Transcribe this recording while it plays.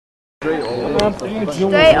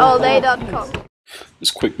DreAllDay.com.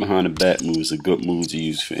 This quick behind the back move is a good move to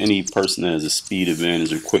use for any person that has a speed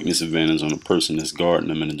advantage or quickness advantage on a person that's guarding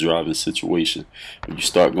them in a driving situation. When you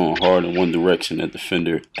start going hard in one direction, that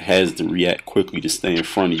defender has to react quickly to stay in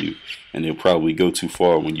front of you, and they'll probably go too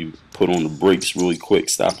far. When you put on the brakes really quick,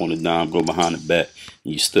 stop on the dime, go behind the back,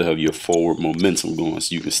 and you still have your forward momentum going,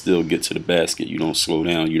 so you can still get to the basket. You don't slow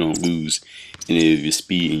down, you don't lose any of your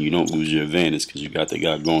speed, and you don't lose your advantage because you got the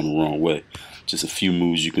guy going the wrong way. Just a few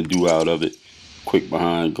moves you can do out of it. Quick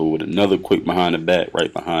behind, go with another quick behind the back,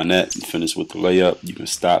 right behind that, and finish with the layup. You can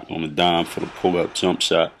stop on the dime for the pull-up jump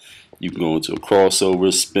shot. You can go into a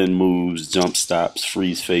crossover, spin moves, jump stops,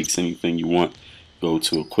 freeze fakes, anything you want. Go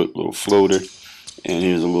to a quick little floater. And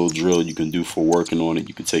here's a little drill you can do for working on it.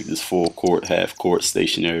 You can take this full court, half court,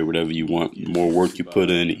 stationary, whatever you want. The more work you put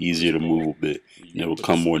in, the easier to move a bit. And it will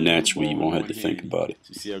come more naturally. You won't have to think about it. So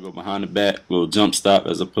you see I go behind the back, little jump stop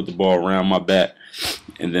as I put the ball around my back.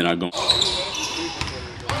 And then I go...